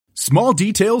Small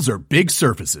details are big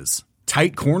surfaces.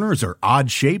 Tight corners are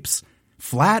odd shapes.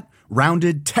 Flat,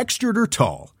 rounded, textured, or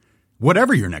tall.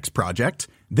 Whatever your next project,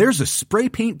 there's a spray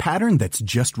paint pattern that's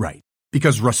just right.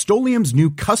 Because Rust-Oleum's new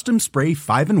Custom Spray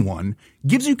 5-in-1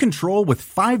 gives you control with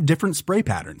 5 different spray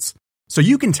patterns. So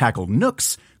you can tackle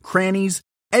nooks, crannies,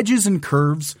 edges, and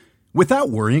curves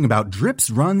without worrying about drips,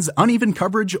 runs, uneven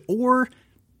coverage, or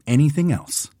anything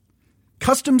else.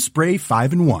 Custom Spray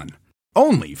 5-in-1.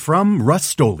 Only from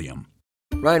Rust-Oleum.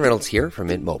 Ryan Reynolds here from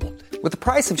Mint Mobile. With the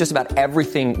price of just about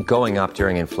everything going up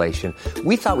during inflation,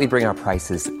 we thought we'd bring our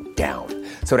prices down.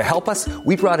 So to help us,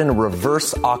 we brought in a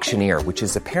reverse auctioneer, which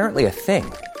is apparently a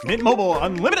thing. Mint Mobile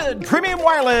Unlimited Premium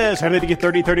Wireless. How to get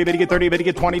 30, 30, how to get 30, how to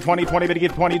get 20, 20, 20, how to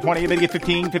get 20, 20, how to get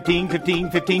 15, 15,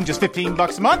 15, 15, just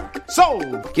 $15 a month?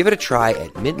 Sold! Give it a try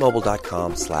at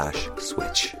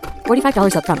mintmobile.com/switch.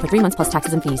 $45 up front for 3 months plus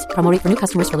taxes and fees. Promo rate for new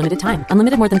customers for limited time.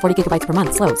 Unlimited more than 40 gigabytes per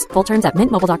month. Slows full terms at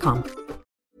mintmobile.com.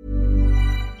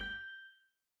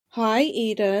 Hi,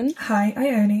 Eden. Hi,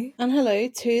 Ione. And hello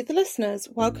to the listeners.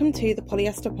 Welcome to the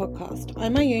Polyester Podcast.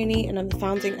 I'm Ione and I'm the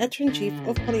founding editor-in-chief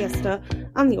of Polyester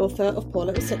and the author of Poor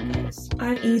Little Sitcoms.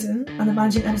 I'm Eden and the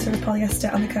managing editor of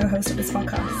Polyester and the co-host of this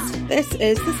podcast. This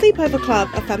is the Sleepover Club,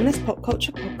 a feminist pop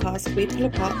culture podcast where we pull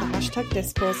apart the hashtag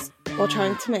discourse while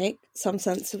trying to make some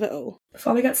sense of it all.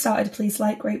 Before we get started, please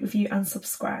like, rate, review and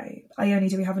subscribe. Ione,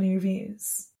 do we have any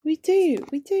reviews? We do.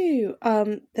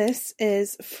 This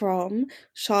is from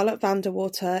Charlotte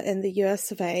Vanderwater in the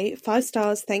US of A. 5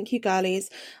 stars, thank you girlies.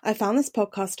 I found this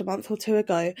podcast a month or 2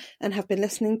 ago and have been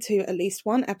listening to at least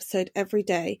one episode every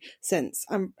day since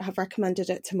and have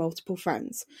recommended it to multiple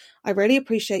friends. I really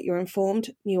appreciate your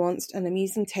informed, nuanced and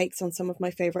amusing takes on some of my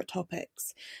favourite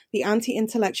topics. The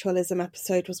anti-intellectualism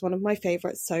episode was one of my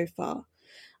favourites so far.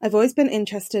 I've always been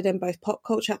interested in both pop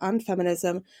culture and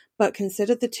feminism, but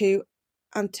considered the two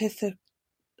antithetical,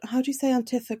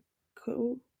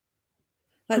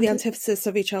 like the antithesis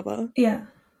of each other. Yeah.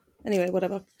 Anyway,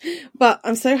 whatever. But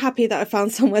I'm so happy that I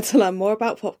found somewhere to learn more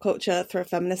about pop culture through a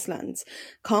feminist lens.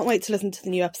 Can't wait to listen to the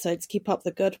new episodes. Keep up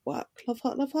the good work. Love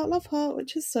heart, love heart, love heart,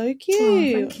 which is so cute.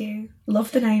 Oh, thank you.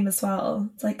 Love the name as well.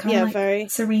 It's like kind of like very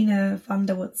Serena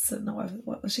Vanderwoodson or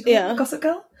what was she called? Yeah. Gossip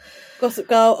Girl? Gossip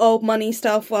Girl, old money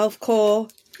stuff, wealth core.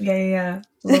 Yeah.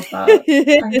 Love that.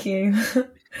 Thank you.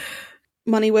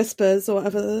 Money whispers or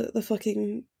whatever the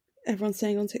fucking everyone's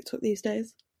saying on TikTok these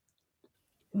days.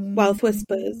 Wealth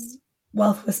whispers.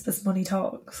 Wealth whispers, money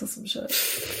talks or some shit.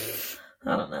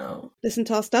 I don't know. Listen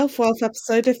to our Stealth Wealth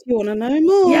episode if you want to know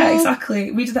more. Yeah, exactly.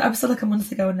 We did the episode like a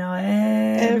month ago and now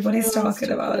everybody's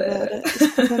talking about it.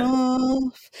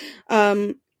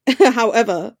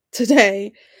 However,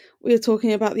 today we are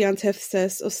talking about the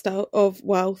antithesis of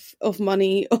wealth, of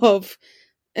money, of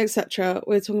etc.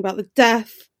 We're talking about the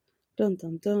death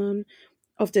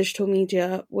of digital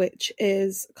media, which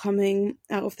is coming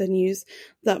out of the news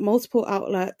that multiple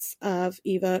outlets have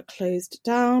either closed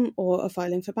down or are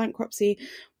filing for bankruptcy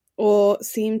or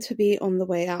seem to be on the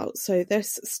way out. So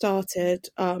this started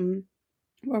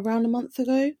around a month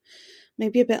ago,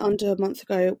 maybe a bit under a month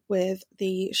ago, with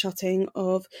the shutting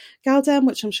of Galdem,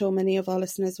 which I'm sure many of our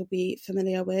listeners will be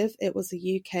familiar with. It was a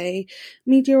UK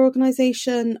media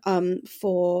organisation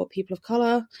for people of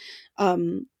colour,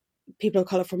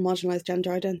 from marginalised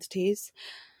gender identities.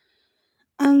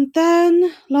 And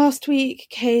then last week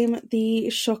came the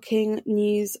shocking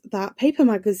news that Paper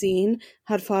Magazine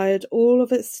had fired all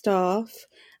of its staff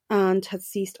and had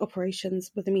ceased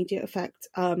operations with immediate effect.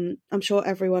 I'm sure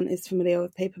everyone is familiar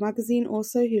with Paper Magazine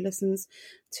also who listens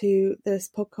to this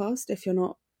podcast. If you're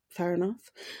not, fair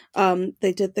enough.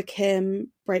 They did the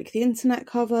Kim Break the Internet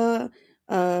cover.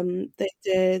 They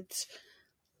did...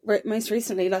 most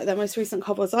recently, like their most recent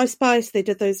cover was Ice Spice. They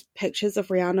did those pictures of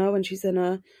Rihanna when she's in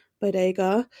a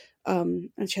bodega,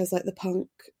 and she has like the punk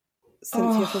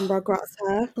Cynthia from Rugrats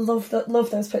hair.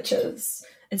 Love those pictures.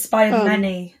 Inspired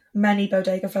many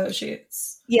bodega photo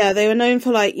shoots. Yeah, they were known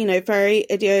for like, very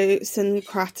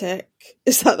idiosyncratic.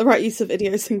 Is that the right use of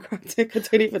idiosyncratic? I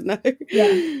don't even know.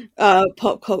 Yeah.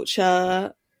 Pop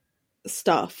culture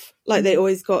stuff. Like they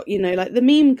always got, like the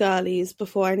meme girlies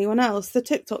before anyone else, the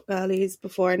TikTok girlies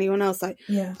before anyone else. Like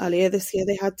earlier this year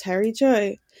they had Terry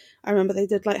Joe. I remember they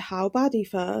did like How Baddie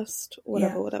first,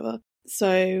 whatever.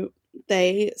 So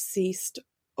they ceased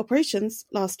operations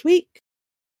last week,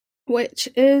 which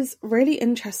is really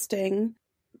interesting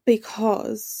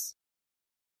because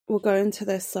we'll go into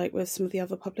this like with some of the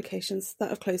other publications that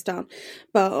have closed down,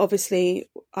 but obviously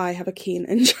I have a keen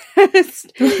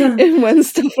interest in when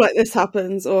stuff like this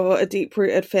happens, or a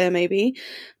deep-rooted fear maybe.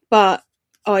 But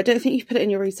Oh, I don't think you put it in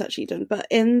your research, Eden, but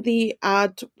in the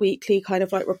Ad Weekly kind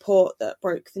of like report that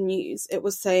broke the news, it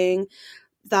was saying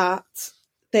that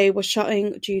they were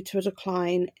shutting due to a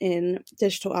decline in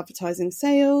digital advertising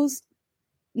sales,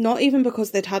 not even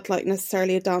because they'd had like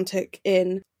necessarily a downtick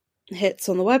in hits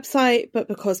on the website, but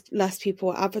because less people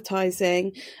were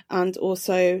advertising, and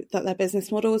also that their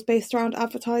business model was based around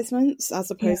advertisements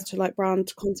as opposed to like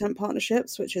brand content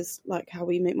partnerships, which is like how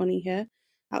we make money here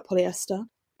at Polyester.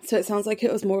 So it sounds like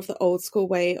it was more of the old school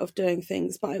way of doing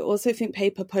things. But I also think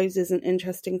paper poses an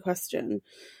interesting question,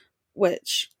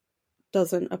 which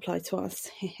doesn't apply to us.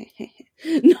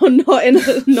 not in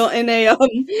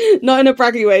a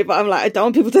braggy way, but I'm like, I don't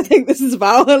want people to think this is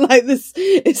about like this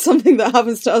is something that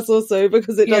happens to us also,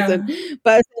 because it doesn't.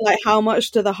 But it's like, how much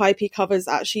do the hypey covers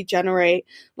actually generate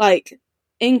like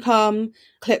income,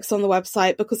 clicks on the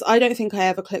website? Because I don't think I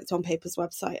ever clicked on Paper's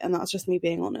website, and that's just me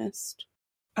being honest.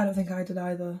 I don't think I did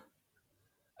either.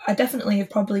 I definitely have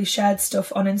probably shared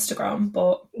stuff on Instagram,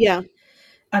 but yeah.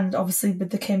 And obviously with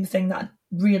the Kim thing, that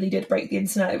really did break the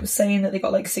internet. It was saying that they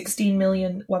got like 16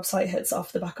 million website hits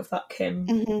off the back of that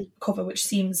Kim cover, which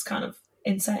seems kind of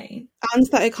insane. And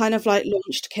that it kind of like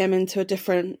launched Kim into a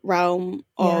different realm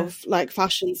of like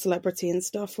fashion celebrity and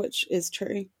stuff, which is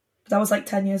true. That was like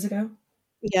 10 years ago.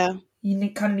 Yeah. You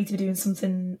kind of need to be doing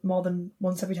something more than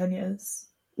once every 10 years.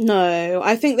 No,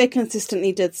 I think they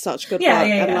consistently did such good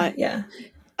work. Yeah.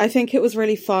 I think it was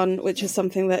really fun, which is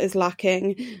something that is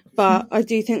lacking. But I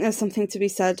do think there's something to be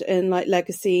said in like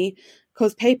legacy,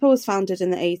 because Paper was founded in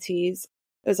the 80s.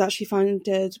 It was actually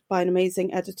founded by an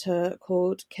amazing editor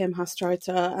called Kim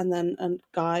Hastreiter and then a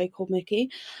guy called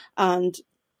Mickey. And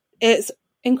it's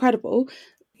incredible.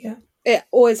 Yeah. It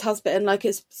always has been. Like,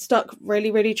 it's stuck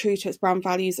really, really true to its brand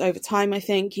values over time. I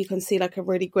think you can see like a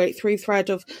really great through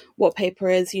thread of what Paper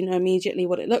is, you know, immediately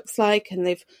what it looks like. And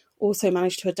they've also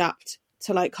managed to adapt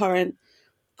to like current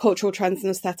cultural trends and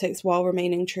aesthetics while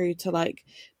remaining true to like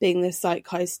being this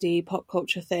zeitgeisty pop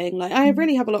culture thing. Like, I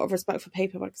really have a lot of respect for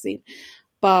Paper magazine,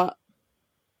 but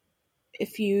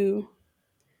if you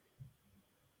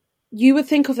would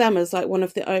think of them as like one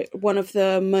of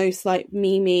the most like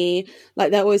memey, like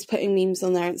they're always putting memes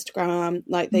on their Instagram,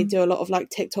 like they do a lot of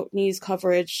like TikTok news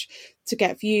coverage to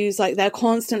get views, like they're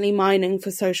constantly mining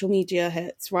for social media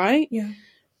hits, right? Yeah.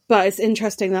 But it's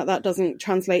interesting that that doesn't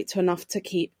translate to enough to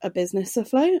keep a business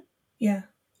afloat. Yeah,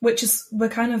 which is, we're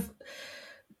kind of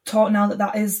taught now that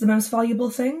that is the most valuable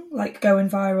thing, like going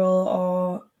viral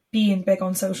or being big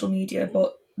on social media.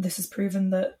 But this has proven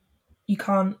that you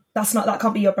can't, that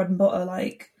can't be your bread and butter,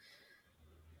 like,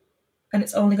 and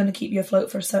it's only going to keep you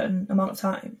afloat for a certain amount of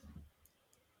time.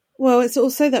 Well, it's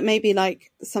also that maybe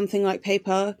like something like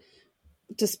Paper,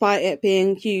 despite it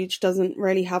being huge, doesn't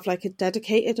really have like a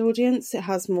dedicated audience. It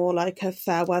has more like a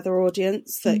fair weather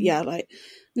audience that, like,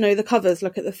 no, the covers,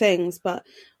 look at the things. But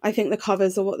I think the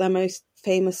covers are what they're most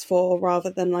famous for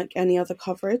rather than like any other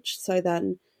coverage. So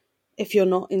then if you're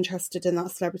not interested in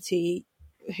that celebrity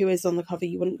who is on the cover,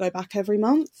 you wouldn't go back every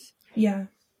month. Yeah.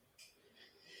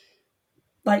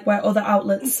 Like where other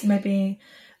outlets maybe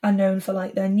are known for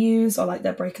like their news or like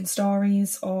their breaking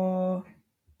stories or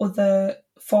other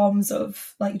forms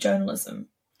of like journalism,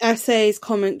 essays,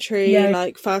 commentary,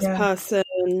 like first person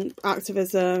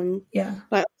activism. Yeah,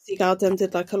 like obviously Galdem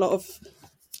did like a lot of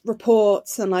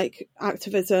reports and like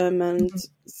activism and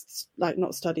like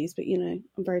not studies, but you know,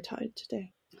 I'm very tired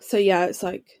today. So yeah, it's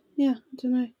like, yeah, I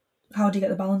don't know. How do you get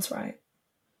the balance right?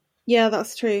 Yeah,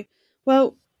 that's true.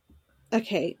 Well,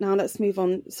 okay, now let's move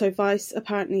on. So Vice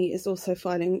apparently is also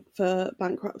filing for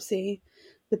bankruptcy.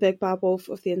 The big bad wolf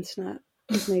of the internet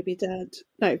is maybe dead.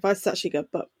 No, Vice is actually good,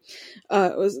 but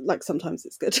it was like sometimes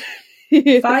it's good.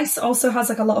 Vice also has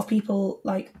like a lot of people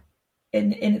like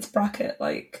in its bracket,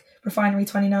 like Refinery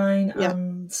 29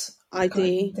 and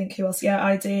ID. I think who else? Yeah,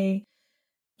 ID.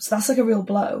 So that's like a real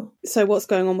blow. So what's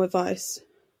going on with Vice?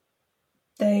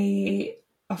 They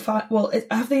are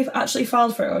have they actually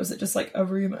filed for it, or is it just like a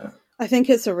rumour? I think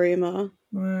it's a rumour.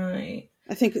 Right.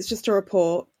 I think it's just a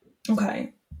report.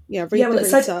 Okay. Yeah, read the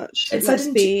research. Let's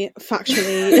be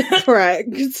factually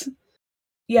correct.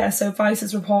 Yeah, so Vice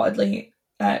is reportedly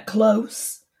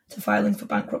close to filing for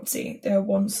bankruptcy. They were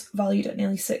once valued at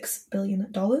nearly $6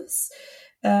 billion.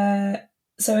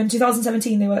 So in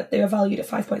 2017, they were valued at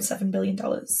 $5.7 billion.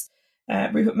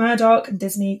 Rupert Murdoch and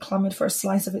Disney clamoured for a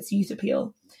slice of its youth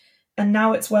appeal, and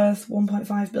now it's worth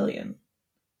 $1.5 billion.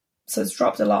 So it's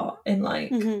dropped a lot in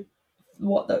like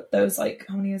those like,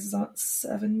 how many years is that?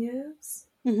 7 years.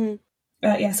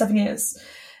 7 years.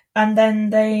 And then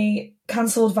they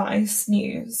cancelled Vice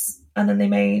News, and then they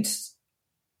made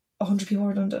 100 people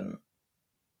redundant.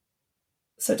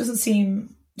 So it doesn't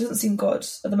seem Doesn't seem good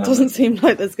at the moment. Doesn't seem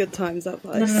like there's good times at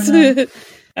Vice.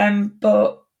 No.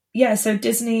 But yeah, so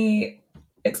Disney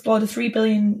explored a $3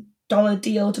 billion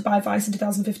deal to buy Vice in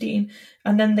 2015,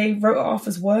 and then they wrote it off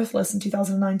as worthless in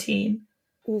 2019.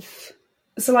 Oof.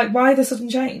 So, like, why the sudden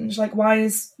change? Like, why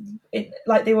is it,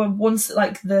 like, they were once,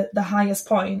 like, the highest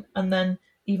point, and then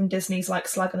even Disney's, like,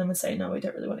 slagging them and saying, no, we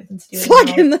don't really want anything to do with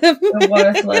Slagging them. They're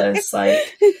worthless. Like,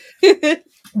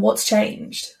 what's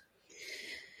changed?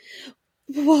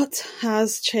 What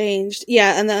has changed?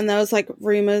 Yeah, and then there was, like,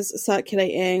 rumours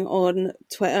circulating on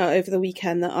Twitter over the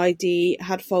weekend that ID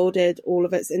had folded all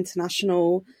of its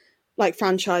international, like,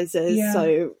 franchises. Yeah.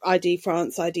 So, ID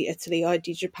France, ID Italy,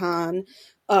 ID Japan,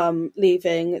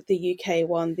 leaving the UK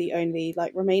one, the only,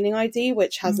 like, remaining ID,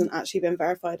 which hasn't actually been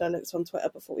verified. I looked on Twitter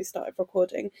before we started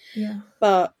recording. Yeah.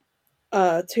 But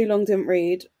Too Long Didn't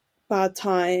Read, bad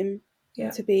time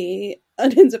to be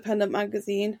an independent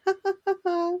magazine.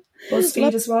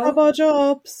 BuzzFeed as well. Love our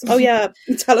jobs. Oh yeah,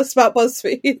 tell us about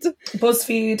BuzzFeed.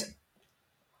 BuzzFeed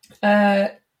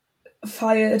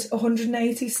fired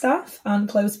 180 staff and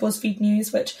closed BuzzFeed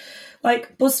News, which,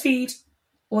 like, BuzzFeed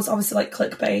was obviously, like,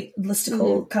 clickbait,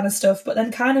 listicle kind of stuff, but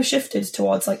then kind of shifted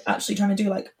towards, like, actually trying to do,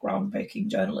 like, groundbreaking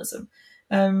journalism.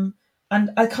 And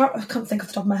I can't think off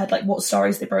the top of my head, like, what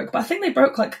stories they broke, but I think they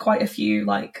broke, like, quite a few,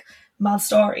 like, mad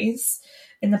stories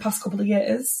in the past couple of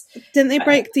years. Didn't they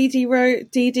break Dee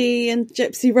Dee and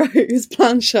Gypsy Rose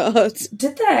Blanchard?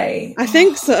 Did they? I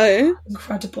think so.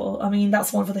 Incredible. I mean,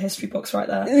 that's one for the history books right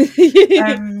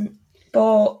there.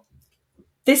 But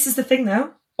this is the thing,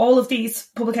 though. All of these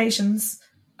publications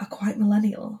are quite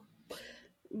millennial.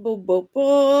 Boom, boom,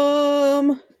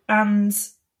 boom. And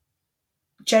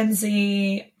Gen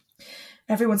Z,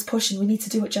 everyone's pushing, we need to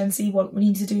do what Gen Z want, we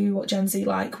need to do what Gen Z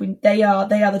like. They are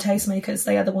the tastemakers,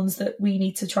 they are the ones that we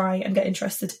need to try and get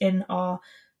interested in our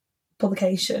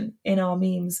publication, in our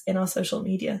memes, in our social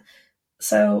media.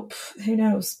 So, who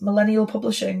knows? Millennial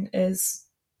publishing is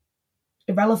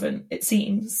irrelevant, it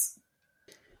seems.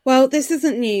 Well, this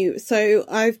isn't new. So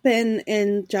I've been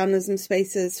in journalism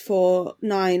spaces for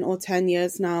 9 or 10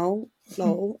 years now.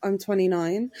 Lol, I'm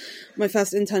 29. My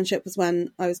first internship was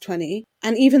when I was 20.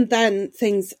 And even then,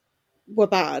 things were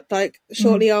bad. Like,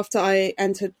 shortly after I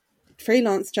entered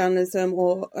freelance journalism,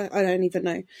 or I don't even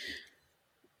know.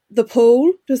 The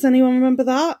Pool, does anyone remember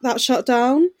that? That shut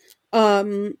down.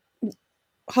 HuffPost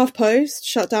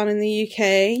shut down in the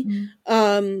UK.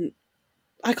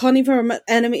 I can't even remember.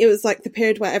 Enemy, it was like the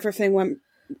period where everything went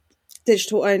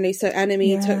digital only. So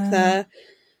Enemy took their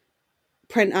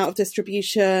print out of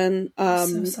distribution.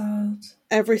 So sad.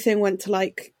 Everything went to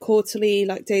like quarterly,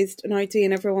 like Dazed and ID,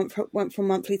 and everyone went from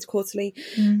monthly to quarterly.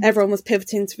 Everyone was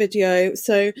pivoting to video.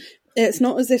 So it's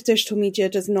not as if digital media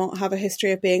does not have a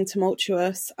history of being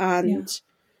tumultuous and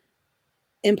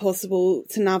impossible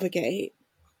to navigate.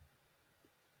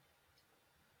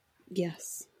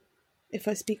 Yes. If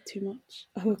I speak too much,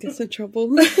 I will get in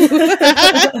trouble.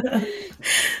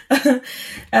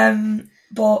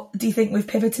 But do you think we've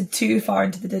pivoted too far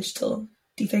into the digital?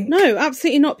 Do you think? No,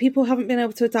 absolutely not. People haven't been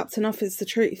able to adapt enough is the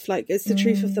truth. Like, it's the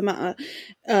truth of the matter.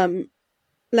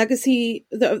 Legacy,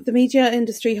 the media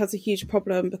industry has a huge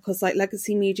problem because, like,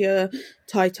 legacy media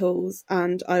titles,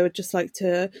 and I would just like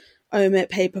to omit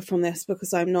paper from this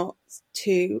because I'm not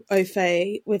too au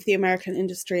fait with the American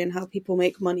industry and how people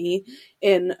make money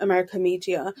in American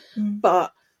media.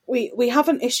 But we have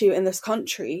an issue in this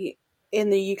country, in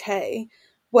the UK,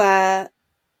 where,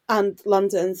 and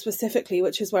London specifically,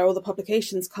 which is where all the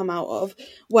publications come out of,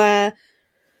 where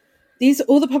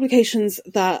all the publications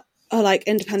that are like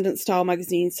independent style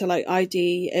magazines, so like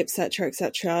ID,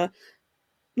 etc.,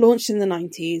 launched in the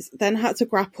 90s, then had to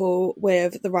grapple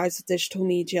with the rise of digital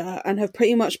media and have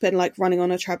pretty much been like running on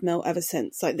a treadmill ever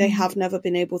since. Like, they have never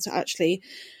been able to actually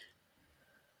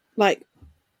like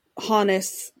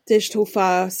harness digital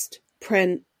first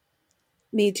print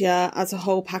media as a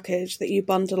whole package that you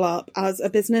bundle up as a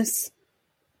business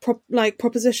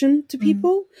proposition to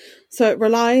people. So it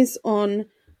relies on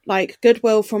like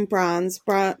goodwill from brands,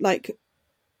 like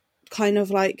kind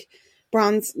of like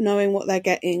brands knowing what they're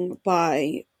getting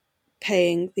by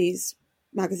paying these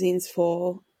magazines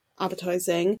for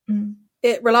advertising.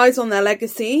 It relies on their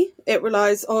legacy. It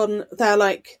relies on their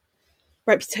like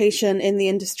reputation in the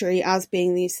industry as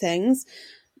being these things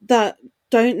that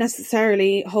don't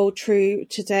necessarily hold true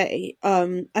today.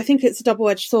 I think it's a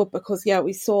double-edged sword because, yeah,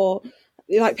 we saw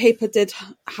like paper did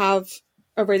have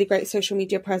a really great social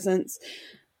media presence,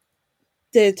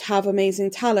 did have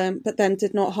amazing talent, but then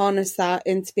did not harness that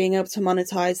into being able to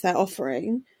monetize their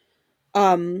offering.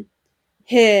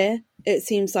 Here, it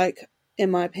seems like,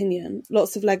 in my opinion,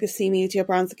 lots of legacy media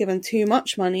brands are given too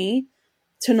much money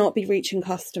to not be reaching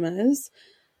customers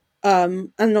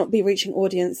and not be reaching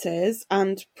audiences.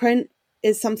 And print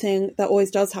is something that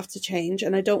always does have to change.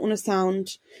 And I don't want to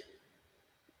sound...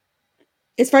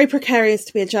 It's very precarious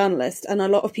to be a journalist, and a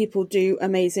lot of people do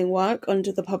amazing work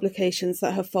under the publications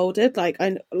that have folded. Like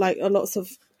a lots of,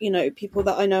 you know, people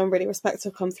that I know and really respect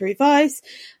have come through Vice,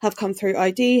 have come through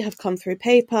ID, have come through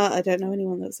Paper. I don't know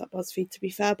anyone that's at BuzzFeed, to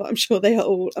be fair, but I'm sure they are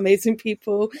all amazing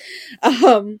people.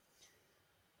 And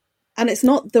it's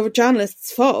not the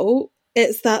journalist's fault.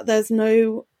 It's that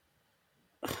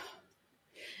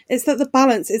it's that the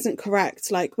balance isn't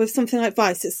correct. Like with something like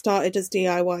Vice, it started as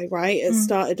DIY, right? It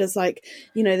started as like,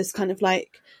 you know, this kind of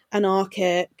like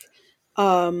anarchic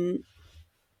blog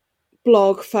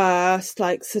first,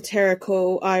 like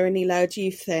satirical, irony-led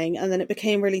youth thing. And then it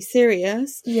became really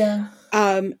serious. Yeah.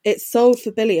 It sold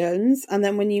for billions. And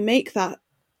then when you make that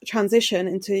transition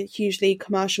into a hugely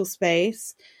commercial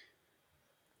space,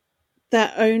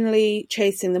 they're only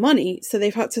chasing the money. So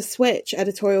they've had to switch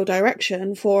editorial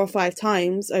direction 4 or 5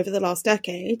 times over the last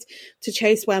decade to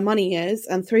chase where money is.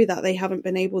 And through that, they haven't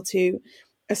been able to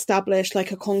establish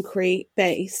like a concrete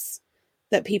base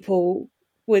that people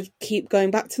would keep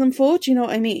going back to them for. Do you know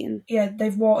what I mean? Yeah,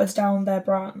 they've watered down their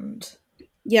brand.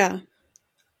 Yeah.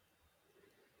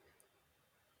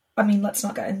 I mean, let's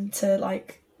not get into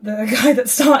like the guy that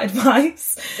started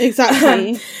Vice.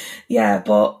 Exactly. Yeah,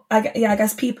 but I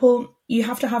guess people, you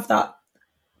have to have that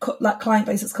client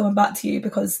base that's coming back to you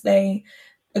because they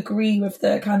agree with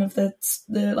the kind of the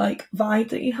like vibe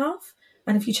that you have.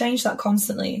 And if you change that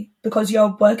constantly, because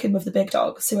you're working with the big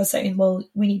dogs who are saying, well,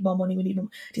 we need more money, we need more.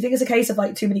 Do you think it's a case of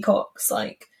like too many cooks?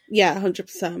 Like, yeah,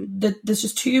 100%. There's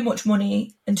just too much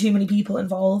money and too many people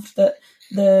involved that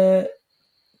the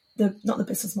not the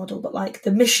business model, but like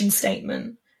the mission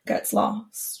statement gets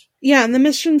lost. Yeah, and the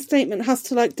mission statement has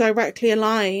to like directly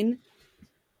align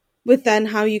with then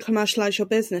how you commercialize your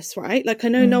business, right? Like I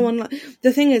know no one,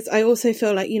 the thing is, I also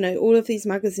feel like, you know, all of these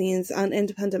magazines and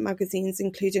independent magazines,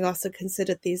 including us, are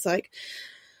considered these like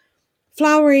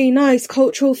flowery, nice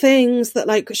cultural things that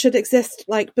like should exist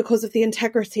like because of the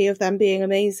integrity of them being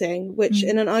amazing, which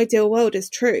in an ideal world is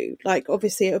true. Like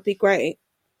obviously it would be great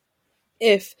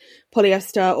if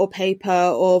Polyester or Paper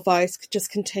or Vice could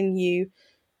just continue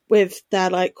with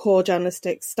their like core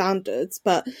journalistic standards,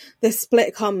 but the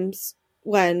split comes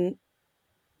when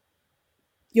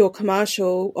your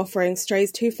commercial offering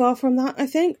strays too far from that, I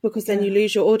think, because then you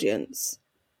lose your audience.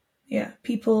 Yeah,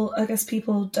 I guess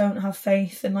people don't have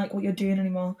faith in like what you're doing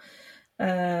anymore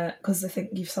because they think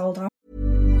you've sold out.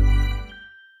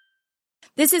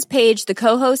 This is Paige, the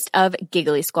co-host of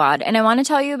Giggly Squad, and I want to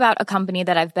tell you about a company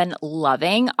that I've been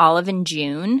loving, Olive &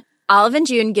 June. Olive &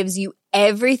 June gives you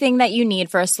everything that you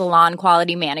need for a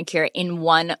salon-quality manicure in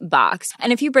one box.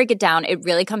 And if you break it down, it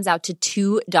really comes out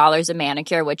to $2 a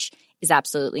manicure, which is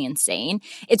absolutely insane.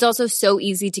 It's also so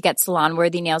easy to get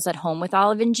salon-worthy nails at home with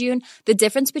Olive & June. The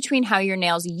difference between how your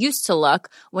nails used to look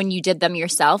when you did them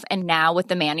yourself and now with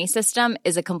the Mani system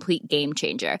is a complete game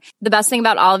changer. The best thing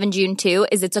about Olive & June, too,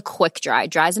 is it's a quick dry.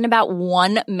 Dries in about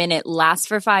 1 minute, lasts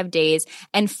for 5 days,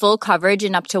 and full coverage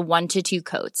in up to 1 to 2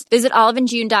 coats. Visit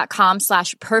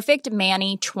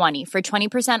oliveandjune.com/perfectmani20 for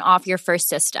 20% off your first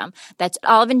system. That's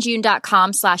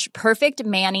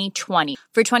oliveandjune.com/perfectmani20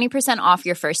 for 20% off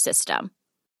your first system.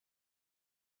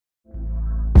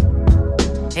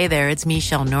 Hey there, it's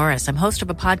Michelle Norris. I'm host of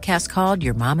a podcast called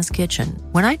Your Mama's Kitchen.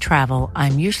 When I travel,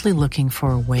 I'm usually looking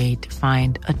for a way to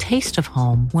find a taste of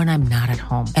home when I'm not at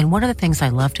home. And one of the things I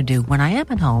love to do when I am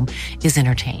at home is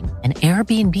entertain. And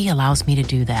Airbnb allows me to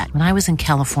do that. When I was in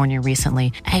California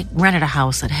recently, I rented a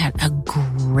house that had a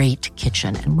great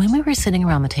kitchen. And when we were sitting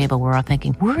around the table, we were all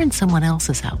thinking, we're in someone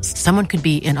else's house. Someone could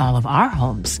be in all of our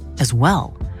homes as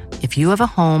well. If you have a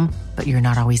home, but you're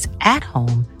not always at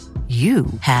home, you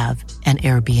have an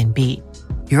Airbnb.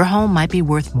 Your home might be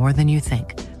worth more than you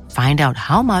think. Find out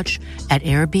how much at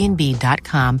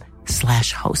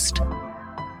airbnb.com/host.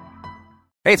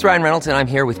 Hey, it's Ryan Reynolds, and I'm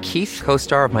here with Keith,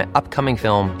 co-star of my upcoming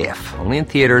film, If, only in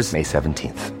theaters May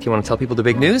 17th. Do you want to tell people the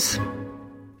big news?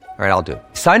 All right, I'll do it.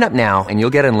 Sign up now and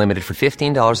you'll get unlimited for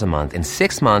 $15 a month and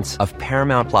 6 months of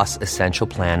Paramount Plus Essential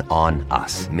Plan on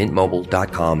us.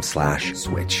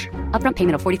 MintMobile.com/switch. Upfront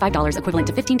payment of $45 equivalent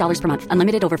to $15 per month.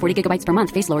 Unlimited over 40 gigabytes per month.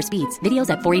 Face lower speeds.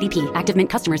 Videos at 480p. Active Mint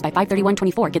customers by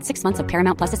 531.24 get 6 months of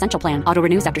Paramount Plus Essential Plan. Auto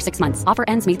renews after 6 months. Offer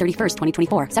ends May 31st,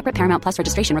 2024. Separate Paramount Plus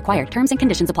registration required. Terms and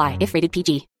conditions apply if rated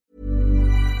PG.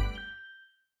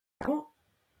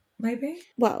 Maybe.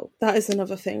 Well, that is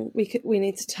another thing we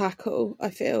need to tackle,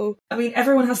 I feel. I mean,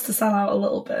 everyone has to sell out a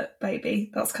little bit, baby.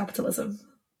 That's capitalism.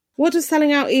 What does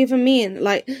selling out even mean?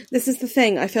 Like, this is the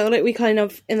thing. I feel like we kind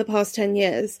of, in the past 10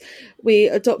 years, we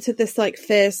adopted this like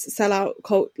fierce sellout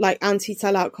like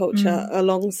anti-sellout culture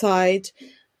alongside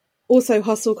also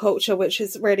hustle culture, which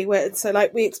is really weird. So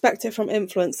like we expect it from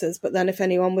influencers, but then if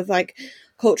anyone with like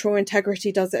cultural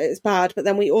integrity does it, it's bad. But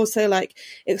then we also like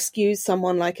excuse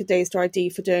someone like a Dazed ID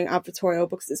for doing advertorial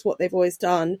because it's what they've always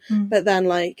done. But then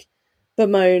like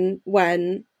bemoan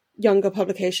when younger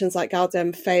publications like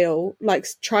Galdem fail, like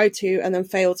try to and then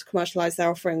fail to commercialize their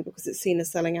offering because it's seen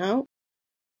as selling out.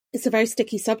 It's a very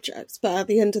sticky subject, but at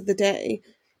the end of the day,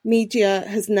 media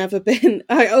has never been...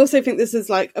 I also think this is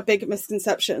like a big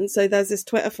misconception. So there's this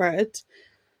Twitter thread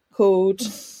called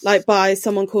like by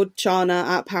someone called Shana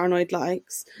at Paranoid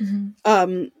Likes.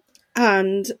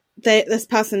 And this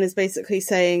person is basically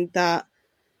saying that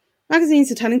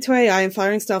magazines are turning to AI and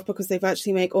firing staff because they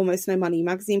virtually make almost no money.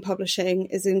 Magazine publishing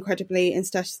is incredibly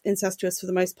incestuous for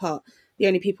the most part. The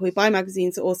only people who buy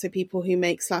magazines are also people who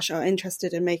make / are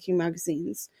interested in making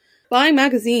magazines. Buying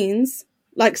magazines,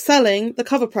 like selling, the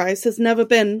cover price has never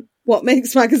been what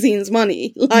makes magazines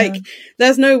money. Like,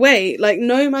 there's no way. Like,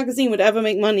 no magazine would ever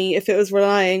make money if it was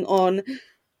relying on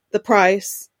the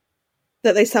price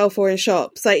that they sell for in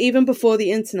shops. Like, even before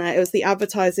the internet, it was the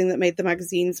advertising that made the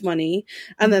magazines money.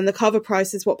 And then the cover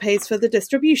price is what pays for the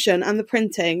distribution and the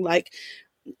printing. Like,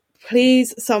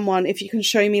 please, someone, if you can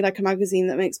show me like a magazine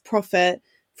that makes profit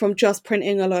from just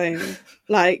printing alone,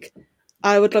 like,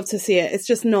 I would love to see it. It's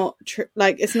just not true.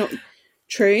 Like, it's not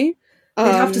true. They'd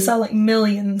have to sell like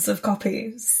millions of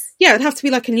copies. Yeah, it'd have to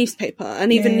be like a newspaper,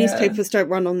 and even newspapers don't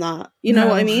run on that. You know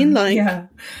what I mean? Like,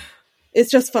 it's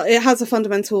just it has a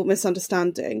fundamental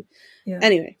misunderstanding.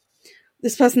 Anyway,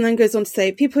 this person then goes on to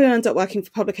say, people who end up working for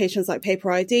publications like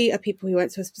Paper ID are people who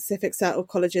went to a specific set of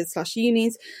colleges /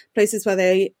 unis, places where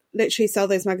they literally sell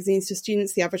those magazines to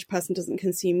students. The average person doesn't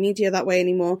consume media that way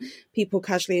anymore. People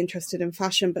casually interested in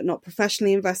fashion but not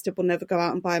professionally invested will never go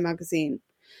out and buy a magazine.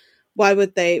 Why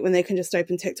would they, when they can just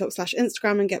open TikTok /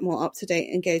 Instagram and get more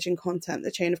up-to-date, engaging content?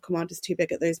 The chain of command is too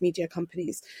big at those media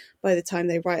companies. By the time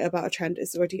they write about a trend,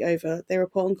 it's already over. They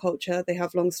report on culture. They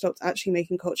have long stopped actually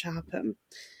making culture happen.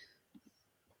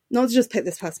 Not to just pick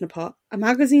this person apart, a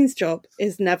magazine's job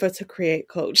is never to create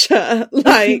culture.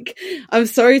 Like, I'm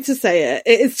sorry to say it.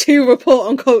 It is to report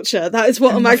on culture. That is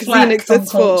what a magazine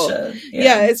exists for.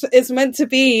 Yeah, it's meant to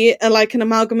be like an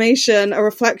amalgamation, a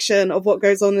reflection of what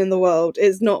goes on in the world.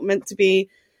 It's not meant to be...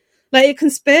 Like, it can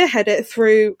spearhead it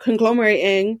through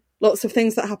conglomerating lots of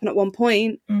things that happen at one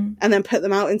point and then put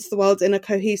them out into the world in a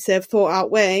cohesive,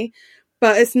 thought-out way.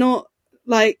 But it's not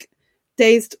like...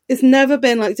 It's never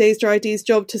been like Dazed ID's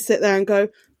job to sit there and go,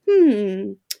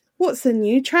 what's the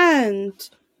new trend?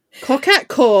 Coquette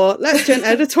core. Let's do an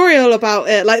editorial about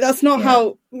it. Like, that's not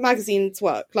how magazines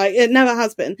work. Like, it never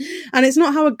has been. And it's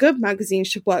not how a good magazine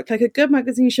should work. Like, a good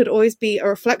magazine should always be a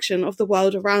reflection of the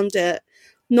world around it,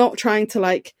 not trying to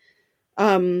like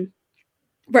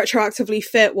retroactively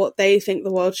fit what they think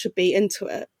the world should be into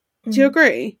it. Do you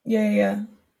agree? Yeah.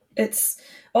 It's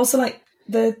also like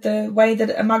the way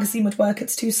that a magazine would work,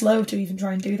 it's too slow to even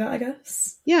try and do that, I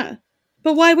guess. Yeah.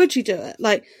 But why would you do it?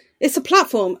 Like, it's a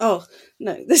platform. Oh,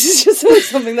 no, this is just always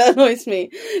something that annoys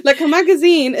me. Like, a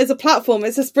magazine is a platform.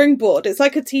 It's a springboard. It's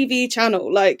like a TV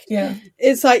channel. Like,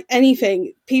 it's like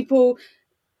anything.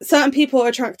 Certain people are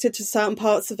attracted to certain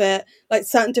parts of it. Like,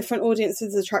 certain different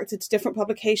audiences are attracted to different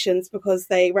publications because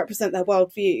they represent their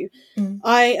worldview.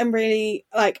 I am really,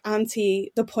 like,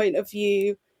 anti the point of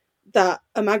view that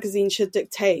a magazine should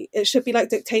dictate. It should be like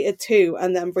dictated to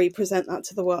and then represent that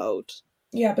to the world.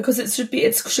 Yeah, because it should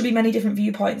be many different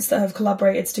viewpoints that have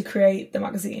collaborated to create the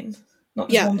magazine, not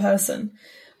just one person.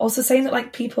 Also, saying that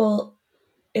like people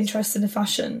interested in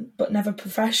fashion but never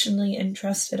professionally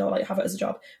interested or like have it as a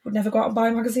job would never go out and buy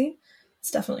a magazine.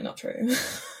 It's definitely not true.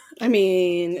 I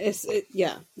mean, it's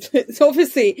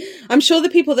obviously, I'm sure the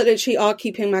people that literally are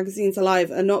keeping magazines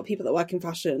alive are not people that work in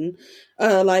fashion,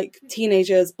 like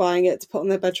teenagers buying it to put on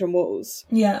their bedroom walls.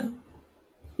 Yeah.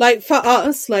 Like, for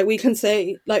us, like, we can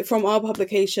say, like, from our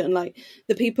publication, like,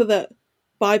 the people that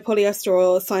buy polyester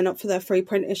or sign up for their free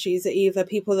print issues are either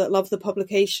people that love the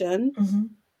publication,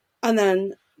 and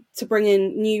then to bring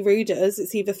in new readers,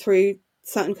 it's either through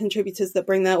certain contributors that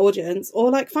bring their audience,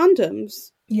 or, like,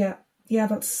 fandoms. Yeah,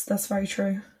 that's very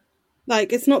true.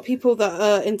 Like, it's not people that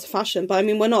are into fashion, but I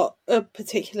mean, we're not a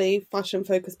particularly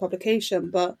fashion-focused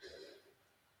publication, but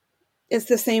it's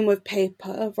the same with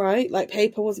Paper, right? Like,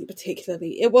 Paper wasn't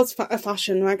particularly... It was a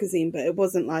fashion magazine, but it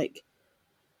wasn't, like,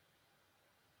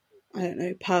 I don't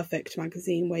know, perfect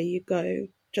magazine where you go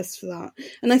just for that.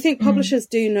 And I think publishers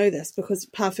do know this, because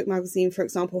Perfect Magazine, for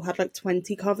example, had like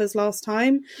 20 covers last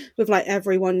time with like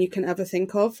everyone you can ever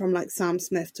think of, from like Sam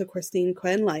Smith to Christine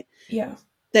Quinn. Like, yeah,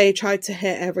 they tried to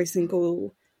hit every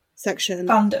single section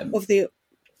fandom of the...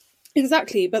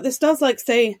 Exactly. But this does like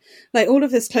say, like, all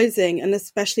of this closing, and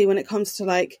especially when it comes to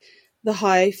like the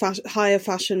higher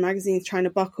fashion magazines trying to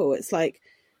buckle, it's like,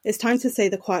 it's time to say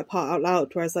the quiet part out loud.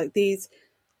 Whereas like these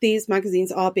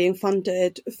magazines are being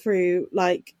funded through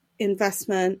like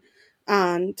investment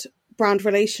and brand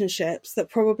relationships that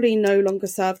probably no longer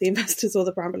serve the investors or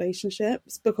the brand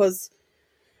relationships. Because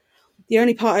the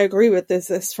only part I agree with is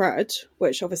this thread,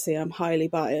 which obviously I'm highly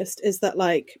biased, is that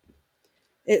like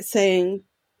it's saying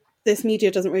this media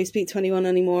doesn't really speak to anyone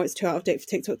anymore. It's too out of date for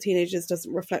TikTok teenagers,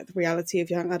 doesn't reflect the reality of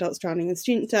young adults drowning in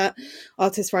student debt.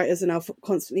 Artists, writers are now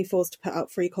constantly forced to put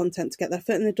out free content to get their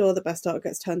foot in the door. The best art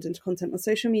gets turned into content on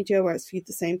social media, where it's viewed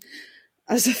the same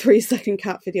as a 3-second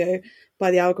cat video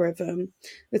by the algorithm.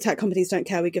 The tech companies don't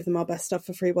care. We give them our best stuff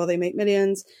for free while they make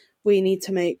millions. We need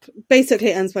to make... Basically,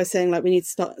 it ends by saying like we need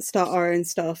to start our own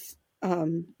stuff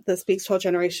that speaks to our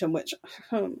generation, which...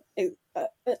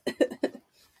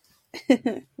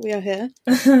 we are here.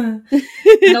 And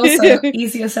also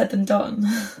easier said than done.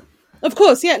 Of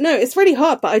course, yeah, no, it's really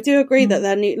hard, but I do agree that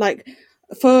they're new, like,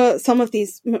 for some of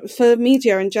these, for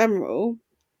media in general,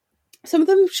 some of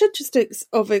them should just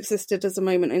have existed as a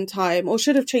moment in time, or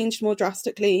should have changed more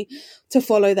drastically to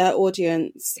follow their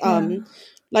audience.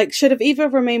 Like, should have either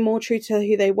remained more true to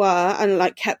who they were and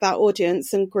like kept that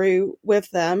audience and grew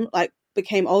with them, like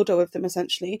became older with them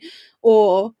essentially,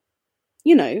 or,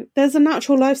 you know, there's a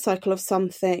natural life cycle of some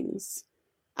things.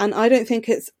 And I don't think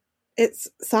it's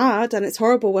sad and it's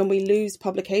horrible when we lose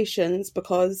publications,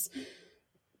 because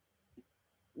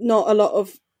not a lot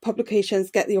of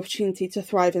publications get the opportunity to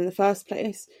thrive in the first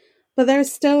place. But there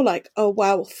is still like a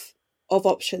wealth of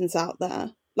options out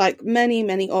there, like many,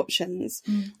 many options,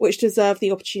 which deserve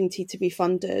the opportunity to be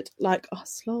funded, like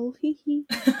us, lol,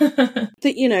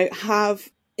 that, you know, have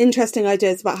interesting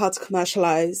ideas about how to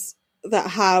commercialize,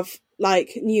 that have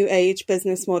like new age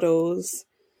business models.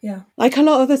 Yeah. Like a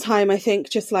lot of the time, I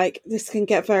think just like this can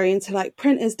get very into like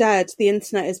print is dead, the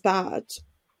internet is bad.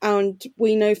 And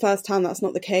we know firsthand that's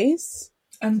not the case.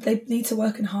 And they need to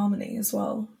work in harmony as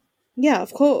well. Yeah,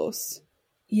 of course.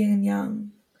 Yin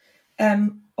and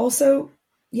yang. Also,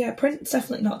 yeah, print's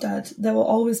definitely not dead. There will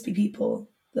always be people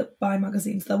that buy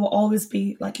magazines. There will always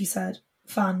be, like you said,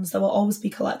 fans. There will always be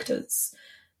collectors.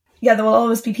 Yeah, there will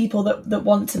always be people that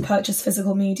want to purchase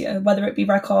physical media, whether it be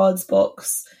records,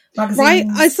 books, magazines. Right?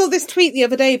 I saw this tweet the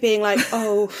other day being like,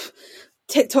 oh,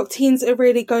 TikTok teens are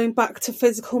really going back to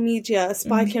physical media,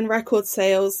 spike in record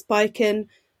sales, spike in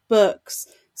books,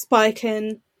 spike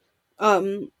in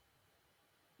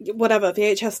whatever,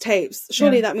 VHS tapes.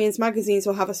 Surely that means magazines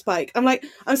will have a spike. I'm like,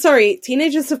 I'm sorry,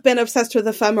 teenagers have been obsessed with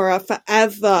ephemera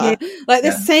forever. Yeah. Like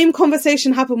the same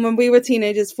conversation happened when we were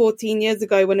teenagers 14 years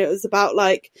ago, when it was about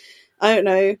like, I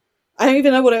don't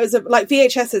even know what it was, like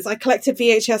VHSs. I collected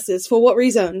VHSs. For what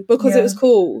reason? Because it was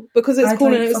cool. Because it was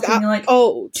cool and it was like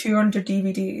old. 200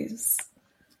 DVDs.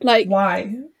 Like,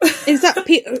 why? Is that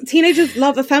teenagers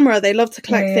love ephemera? They love to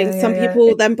collect things. Some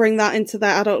people then bring that into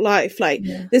their adult life. Like,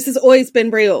 this has always been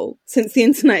real since the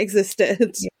internet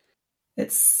existed.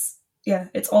 It's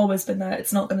always been there.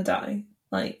 It's not going to die.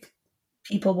 Like,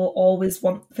 people will always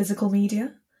want physical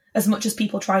media. As much as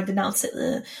people try and denounce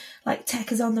it, like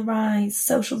tech is on the rise,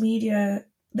 social media,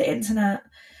 the internet,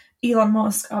 Elon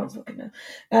Musk, I don't fucking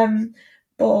know.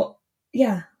 But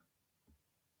yeah,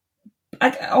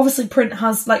 obviously print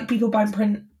has, like, people buying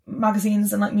print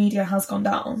magazines and like media has gone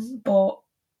down, but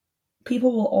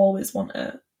people will always want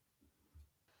it.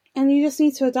 And you just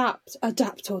need to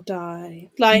adapt or die.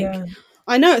 Like,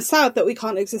 I know it's sad that we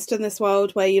can't exist in this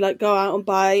world where you like go out and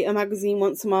buy a magazine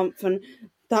once a month and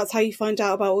that's how you find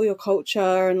out about all your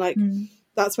culture, and like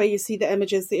that's where you see the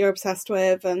images that you're obsessed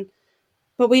with.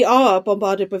 But we are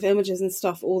bombarded with images and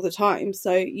stuff all the time,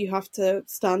 so you have to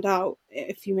stand out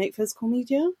if you make physical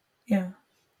media. Yeah.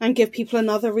 And give people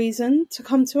another reason to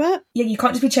come to it. Yeah, you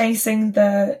can't just be chasing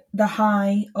the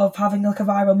high of having like a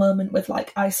viral moment with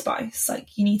like Ice Spice.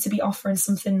 Like, you need to be offering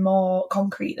something more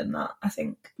concrete than that, I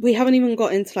think. We haven't even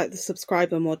got into like the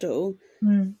subscriber model.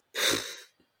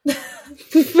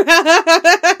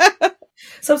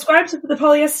 Subscribe to the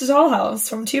Polyester Dollhouse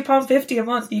from £2.50 a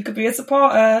month. You could be a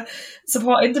supporter,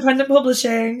 support independent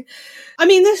publishing. I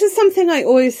mean, this is something I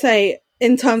always say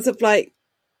in terms of like,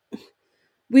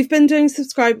 we've been doing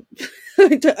subscribe.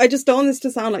 I just don't want this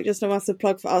to sound like just a massive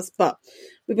plug for us, but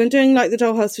we've been doing like the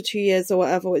Dollhouse for 2 years or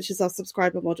whatever, which is our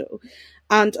subscriber model.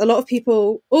 And a lot of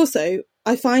people also,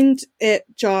 I find it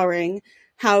jarring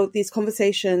how these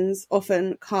conversations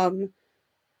often come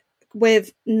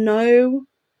with no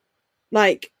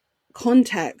like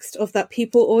context of that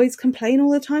people always complain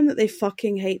all the time that they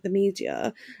fucking hate the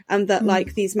media and that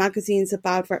like these magazines are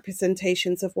bad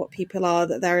representations of what people are,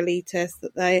 that they're elitist,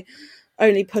 that they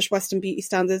only push Western beauty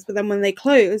standards, but then when they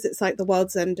close it's like the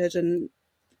world's ended and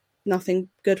nothing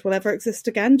good will ever exist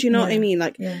again. Do you know what I mean?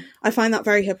 Like I find that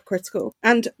very hypocritical.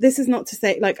 And this is not to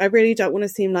say, like, I really don't want to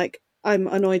seem like I'm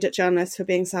annoyed at journalists for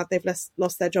being sad they've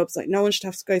lost their jobs. Like, no one should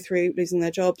have to go through losing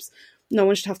their jobs. No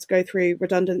one should have to go through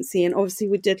redundancy. And obviously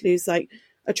we did lose like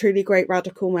a truly great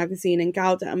radical magazine in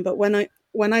Galdem. But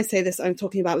when I say this, I'm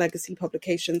talking about legacy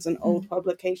publications and old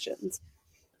publications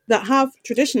that have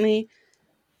traditionally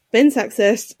been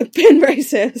sexist, been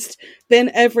racist,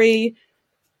 been every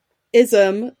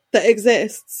ism that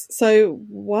exists. So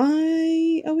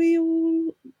why are we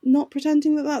all not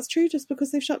pretending that that's true just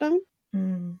because they've shut down?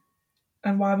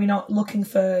 And why are we not looking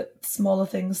for smaller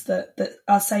things that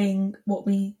are saying what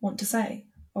we want to say?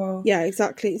 Or yeah,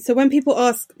 exactly. So when people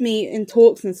ask me in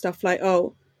talks and stuff like,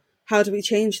 oh, how do we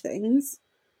change things?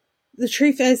 The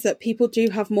truth is that people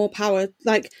do have more power.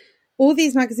 Like, all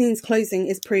these magazines closing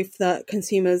is proof that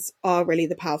consumers are really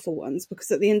the powerful ones,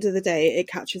 because at the end of the day, it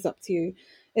catches up to you.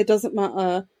 It doesn't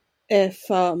matter if,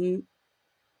 you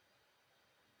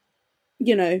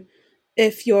know,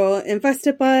 if you're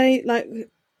invested by like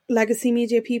legacy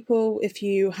media people, if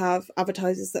you have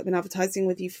advertisers that have been advertising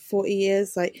with you for 40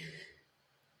 years, like,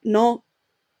 not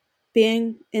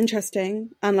being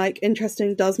interesting, and like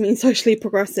interesting does mean socially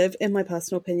progressive in my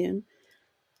personal opinion,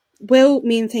 will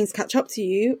mean things catch up to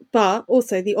you. But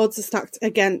also the odds are stacked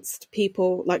against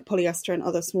people like Polyester and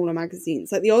other smaller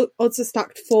magazines. Like, the odds are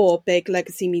stacked for big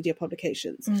legacy media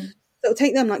publications. It'll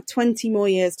take them like 20 more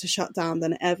years to shut down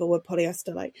than it ever would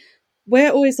Polyester. Like,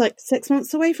 we're always like 6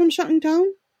 months away from shutting down.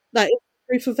 Like,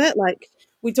 proof of it, like,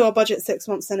 we do our budget 6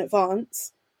 months in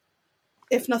advance.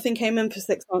 If nothing came in for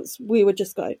 6 months, we would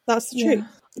just go. That's the truth.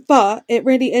 But it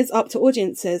really is up to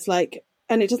audiences, like,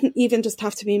 and it doesn't even just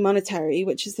have to be monetary,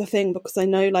 which is the thing, because I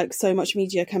know like so much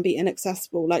media can be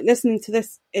inaccessible. Like, listening to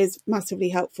this is massively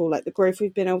helpful. Like, the growth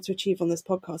we've been able to achieve on this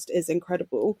podcast is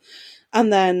incredible.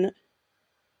 And then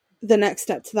the next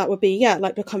step to that would be,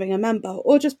 like becoming a member,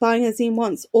 or just buying a zine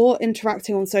once, or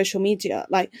interacting on social media.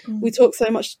 Like, we talk so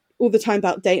much all the time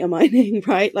about data mining,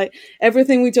 right? Like,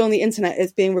 everything we do on the internet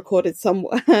is being recorded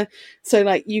somewhere. So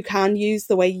like, you can use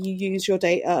the way you use your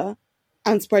data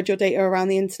and spread your data around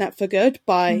the internet for good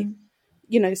by,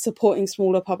 you know, supporting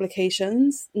smaller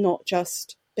publications, not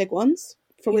just big ones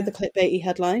with the clickbaity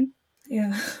headline.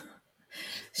 Yeah.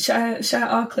 Share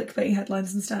our clickbaity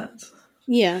headlines instead.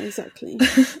 Yeah, exactly.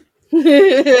 We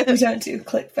don't do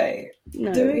clickbait.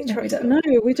 No, do we? No, we don't. No,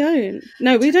 we don't.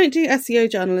 No, we don't do SEO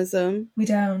journalism. We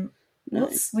don't. No.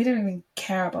 We don't even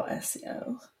care about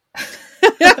SEO.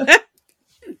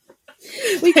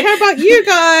 We care about you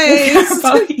guys. We care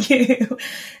about you.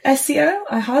 SEO?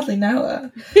 I hardly know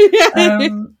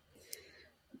her.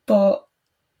 But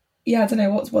yeah, I don't know.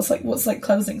 What's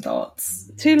closing thoughts?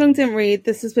 Too long didn't read.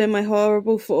 This has been my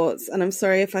horrible thoughts, and I'm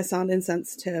sorry if I sound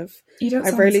insensitive. You don't.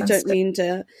 I really don't mean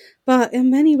to. But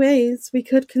in many ways, we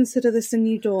could consider this a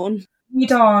new dawn. New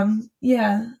dawn,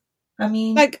 yeah. I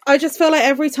mean, like, I just feel like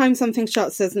every time something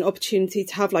shuts, there's an opportunity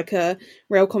to have like a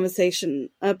real conversation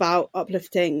about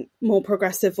uplifting more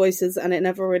progressive voices, and it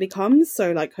never really comes.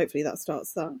 So like, hopefully that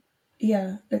starts that.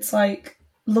 Yeah, it's like,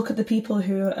 look at the people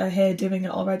who are here doing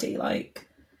it already. Like,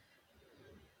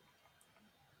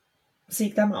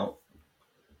 seek them out.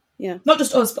 Yeah, not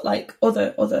just us, but like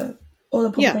other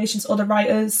publications, other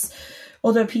writers,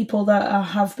 other people that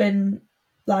have been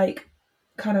like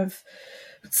kind of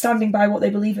standing by what they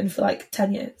believe in for like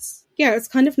 10 years. Yeah, it's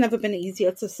kind of never been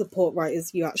easier to support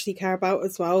writers you actually care about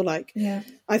as well. Like,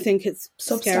 I think it's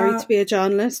scary to be a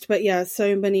journalist, but yeah,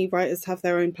 so many writers have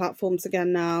their own platforms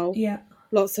again now. Yeah,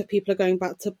 lots of people are going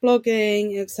back to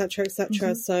blogging, etc.,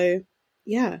 etc. So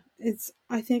yeah,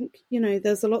 I think, you know,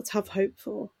 there's a lot to have hope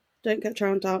for. Don't get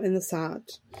drowned out in the sad,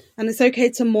 and it's okay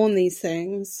to mourn these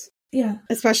things. Yeah,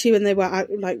 especially when they were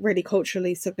like really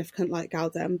culturally significant, like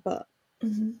Galdem. But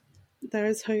there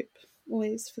is hope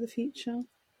always for the future.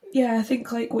 Yeah, I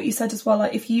think like what you said as well,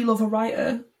 like if you love a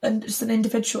writer and just an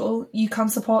individual, you can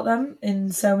support them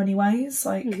in so many ways,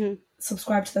 like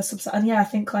subscribe to their Substack. And yeah, I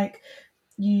think like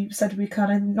you said, we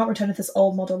kind of not returning to this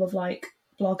old model of like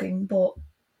blogging, but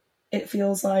it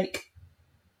feels like,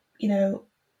 you know,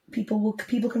 people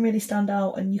can really stand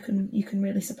out, and you can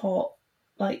really support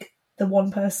like the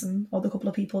one person or the couple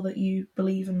of people that you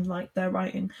believe in, like their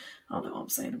writing. I don't know what I'm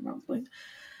saying, I'm rambling.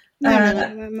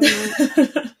 No,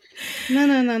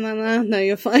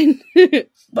 you're fine.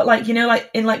 But like, you know, like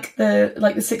in like the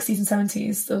 60s and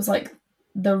 70s, there was like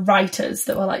the writers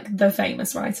that were like the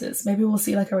famous writers. Maybe we'll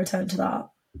see like a return to that.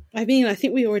 I mean, I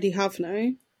think we already have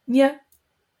now. Yeah.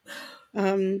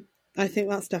 I think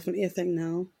that's definitely a thing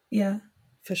now. Yeah.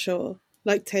 For sure.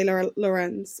 Like Taylor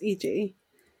Lorenz, e.g.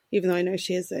 Even though I know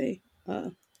she is a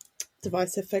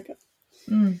divisive figure.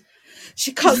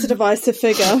 She cuts a divisive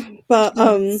figure. But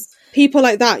people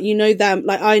like that, you know them.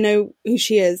 Like, I know who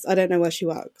she is. I don't know where she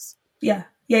works. Yeah.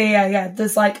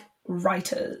 There's like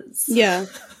writers. Yeah.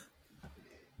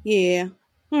 Yeah.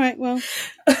 All right, well.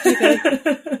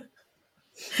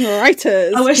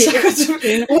 Writers. I wish I could.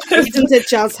 Eden did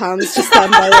jazz hands just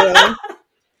then, by the way.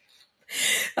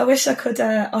 I wish I could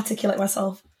articulate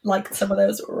myself like some of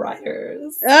those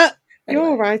writers.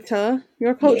 You're a writer.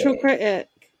 You're a cultural critic.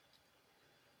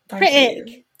 Thank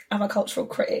you. I'm a cultural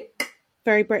critic.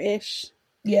 Very British.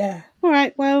 Yeah. All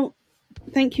right, well,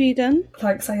 thank you, Eden.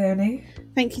 Thanks, Ione.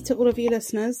 Thank you to all of you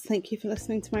listeners. Thank you for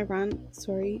listening to my rant.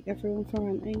 Sorry, everyone, for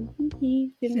ranting. Thank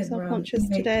you. Feeling self-conscious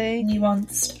today.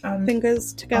 Nuanced and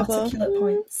fingers together. Articulate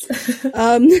points.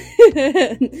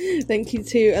 Thank you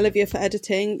to Olivia for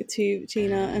editing, to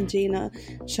Gina,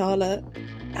 Charlotte,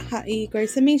 Hattie,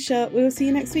 Grace and Misha. We will see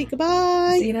you next week.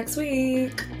 Goodbye. See you next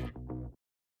week.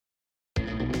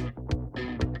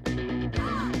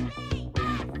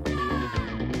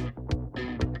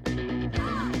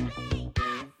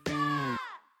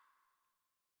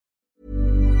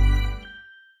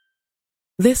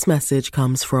 This message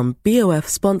comes from BOF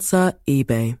sponsor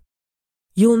eBay.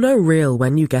 You'll know real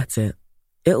when you get it.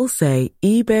 It'll say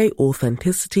eBay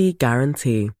Authenticity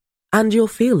Guarantee. And you'll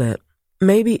feel it.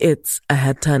 Maybe it's a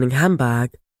head-turning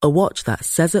handbag, a watch that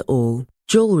says it all,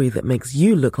 jewelry that makes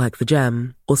you look like the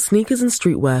gem, or sneakers and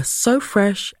streetwear so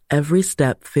fresh every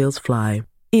step feels fly.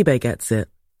 eBay gets it.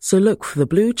 So look for the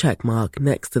blue check mark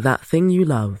next to that thing you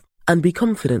love. And be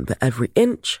confident that every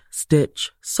inch,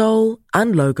 stitch, sole,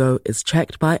 and logo is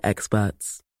checked by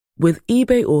experts. With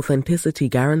eBay Authenticity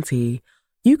Guarantee,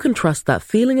 you can trust that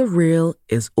feeling of real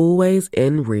is always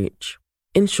in reach.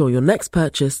 Ensure your next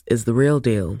purchase is the real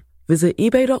deal. Visit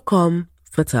ebay.com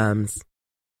for terms.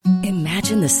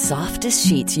 Imagine the softest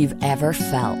sheets you've ever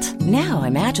felt. Now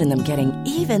imagine them getting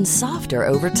even softer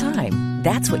over time.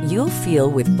 That's what you'll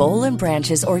feel with Boll &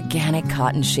 Branch's organic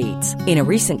cotton sheets. In a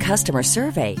recent customer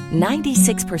survey,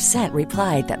 96%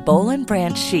 replied that Boll &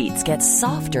 Branch sheets get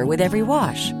softer with every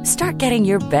wash. Start getting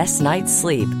your best night's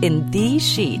sleep in these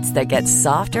sheets that get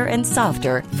softer and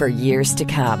softer for years to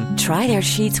come. Try their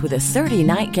sheets with a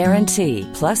 30-night guarantee.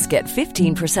 Plus, get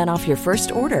 15% off your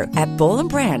first order at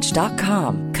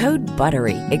bollandbranch.com. Code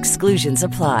BUTTERY. Exclusions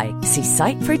apply. See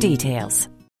site for details.